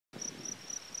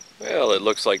Well, it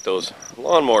looks like those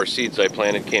lawnmower seeds I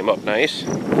planted came up nice.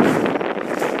 Maybe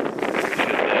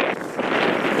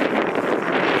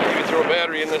throw a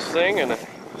battery in this thing and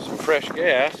some fresh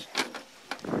gas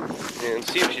and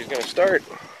see if she's going to start.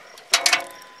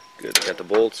 Good, got the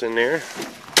bolts in there.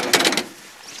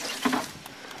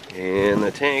 And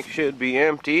the tank should be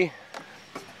empty.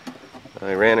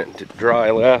 I ran it to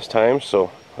dry last time,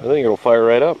 so I think it'll fire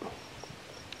right up.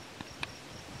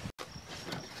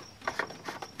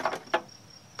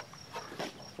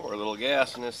 Pour a little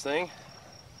gas in this thing.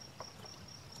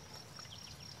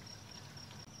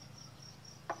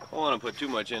 I don't want to put too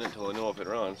much in it until I know if it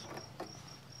runs.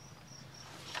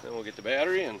 Then we'll get the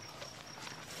battery and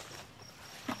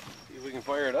see if we can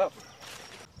fire it up.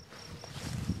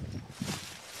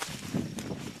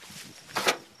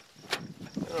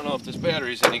 I don't know if this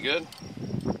battery's any good.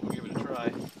 We'll give it a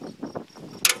try.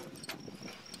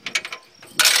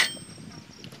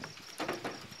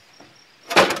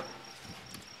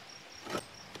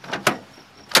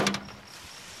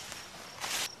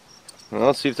 Well,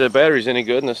 let's see if that battery's any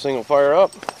good and this thing will fire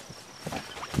up.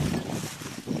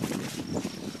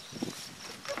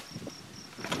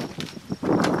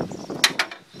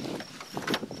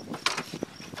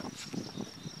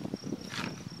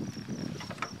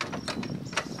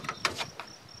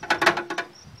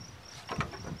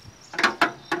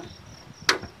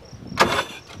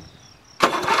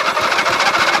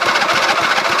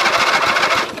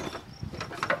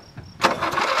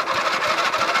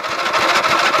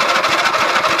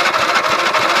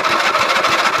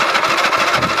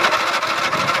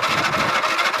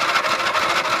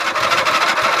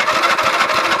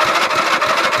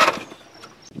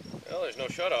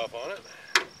 Shut off on it.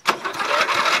 Should start.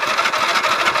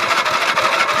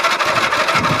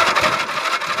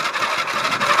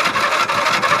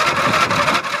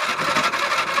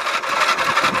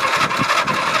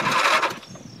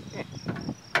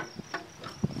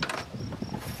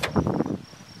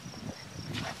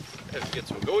 Let's get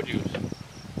some go juice.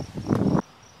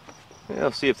 Yeah,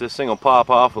 let's see if this thing will pop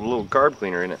off with a little carb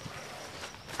cleaner in it.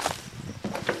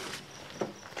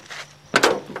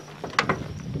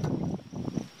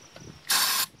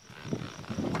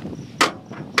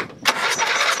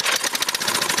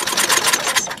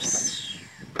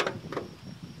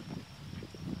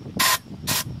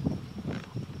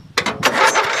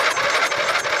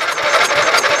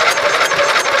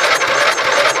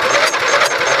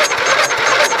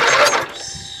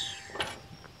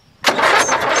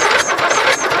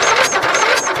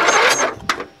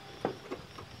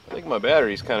 My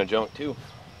battery's kind of junk too.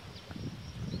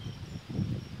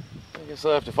 I guess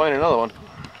I'll have to find another one.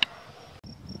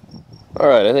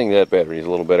 Alright, I think that battery's a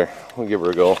little better. We'll give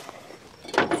her a go.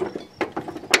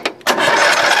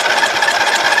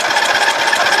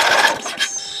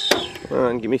 Come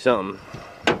on, give me something.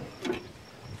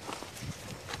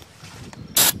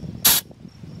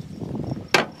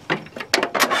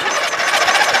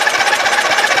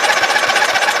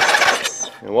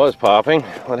 It was popping.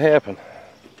 What happened?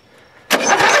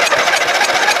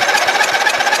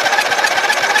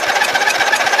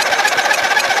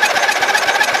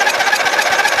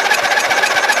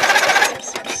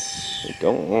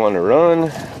 Don't want to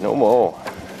run no more.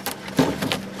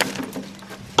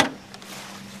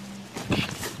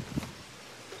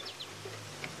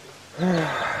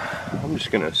 I'm just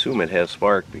going to assume it has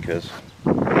spark because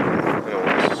I don't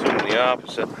want to assume the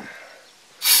opposite.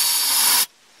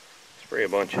 Spray a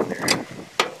bunch in there.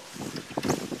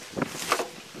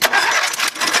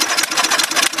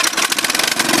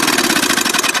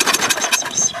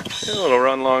 It'll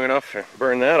run long enough to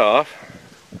burn that off.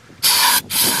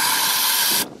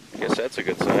 Guess that's a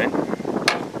good sign.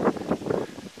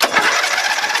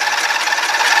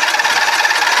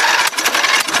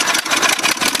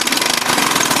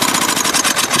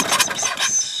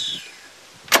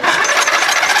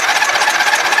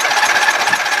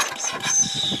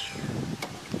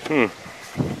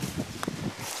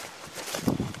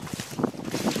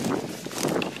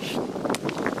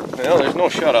 Well, there's no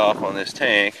shut off on this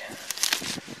tank,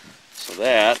 so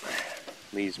that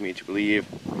leads me to believe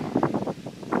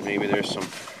maybe there's some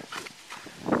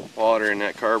water in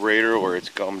that carburetor where it's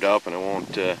gummed up and it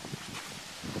won't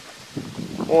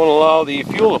allow the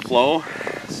fuel to flow.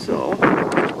 So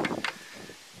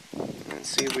let's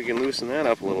see if we can loosen that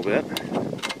up a little bit.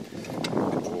 A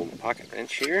little pocket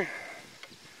wrench here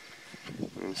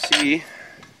and see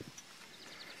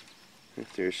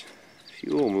if there's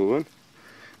fuel moving.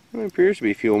 Well, it appears to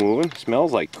be fuel moving. It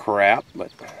smells like crap,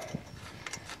 but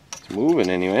it's moving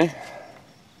anyway.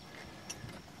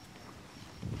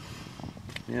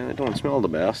 Yeah, it don't smell the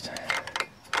best.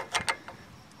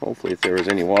 Hopefully if there was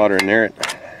any water in there, it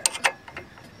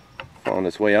found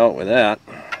its way out with that.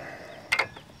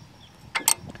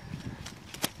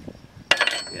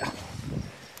 Yeah.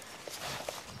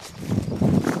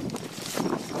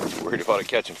 Worried about it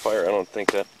catching fire. I don't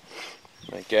think that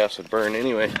gas would burn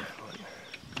anyway.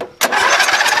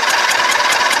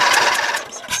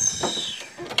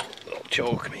 Little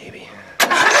choke maybe.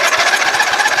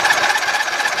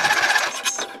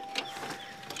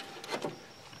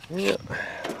 Yeah.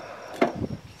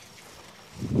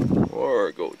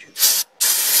 Or goat juice.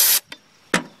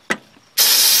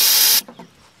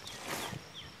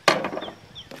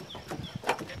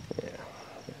 Yeah.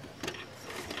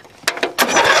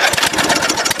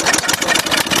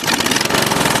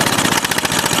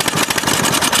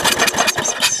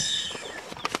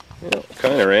 Yeah,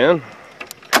 kind of ran.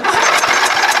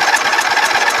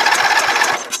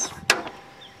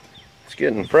 It's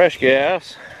getting fresh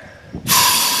gas.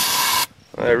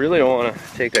 I really don't want to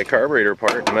take that carburetor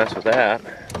apart and mess with that.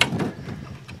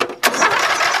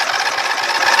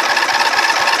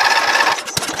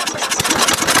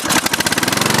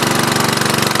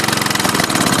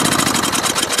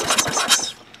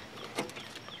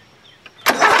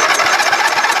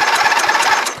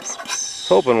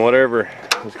 Hoping whatever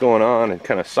is going on and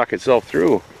kind of suck itself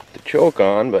through to choke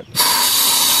on, but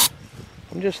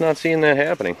I'm just not seeing that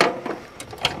happening.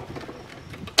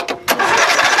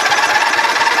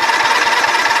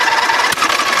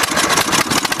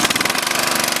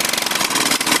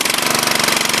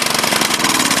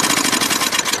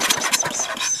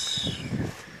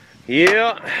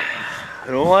 Yeah, I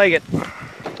don't like it.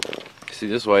 See,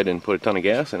 this is why I didn't put a ton of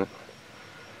gas in it.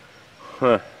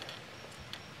 Huh.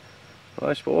 Well,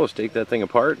 I suppose take that thing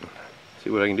apart and see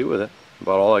what I can do with it.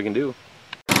 About all I can do.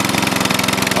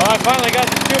 Well, I finally got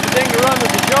the stupid thing to run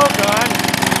with the choke on.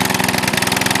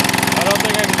 I don't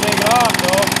think I can take it off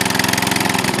though.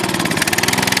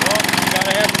 Well,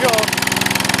 gotta have choke.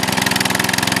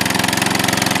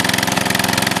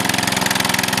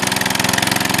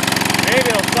 Maybe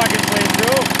it'll suck its way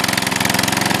through.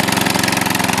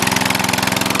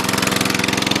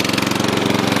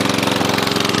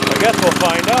 I guess we'll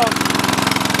find out.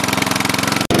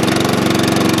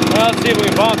 Well, let's see if we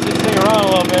can bounce this thing around a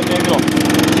little bit. Maybe it'll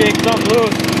shake something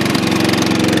loose.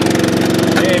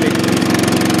 Maybe.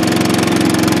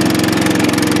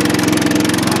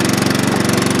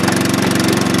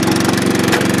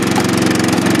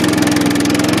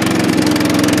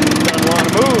 Doesn't want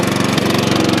to move.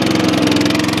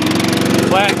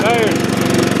 Flat tires.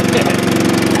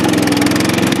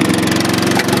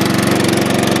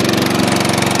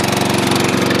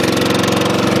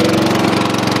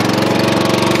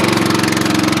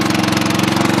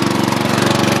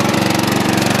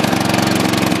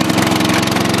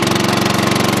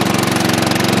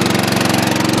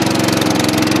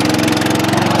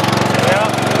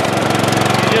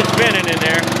 Spinning in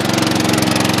there.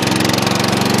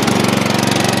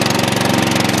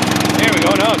 There we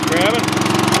go, now it's grabbing.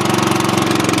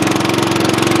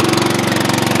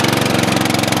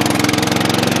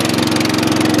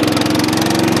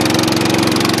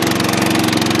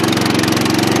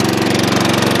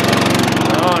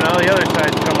 Oh, now the other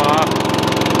side's come off.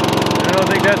 I don't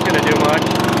think that's going to do much.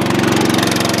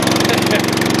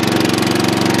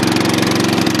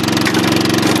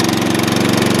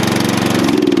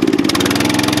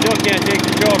 Can't take the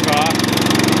choke off.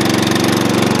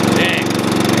 Dang.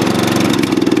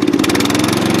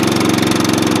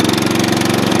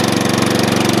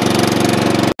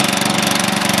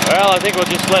 Well, I think we'll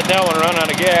just let that one run out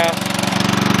of gas.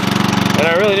 And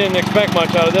I really didn't expect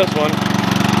much out of this one,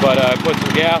 but I put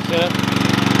some gas in it,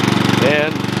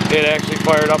 and it actually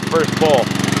fired up first pull.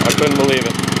 I couldn't believe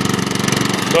it.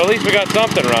 So at least we got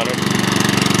something running.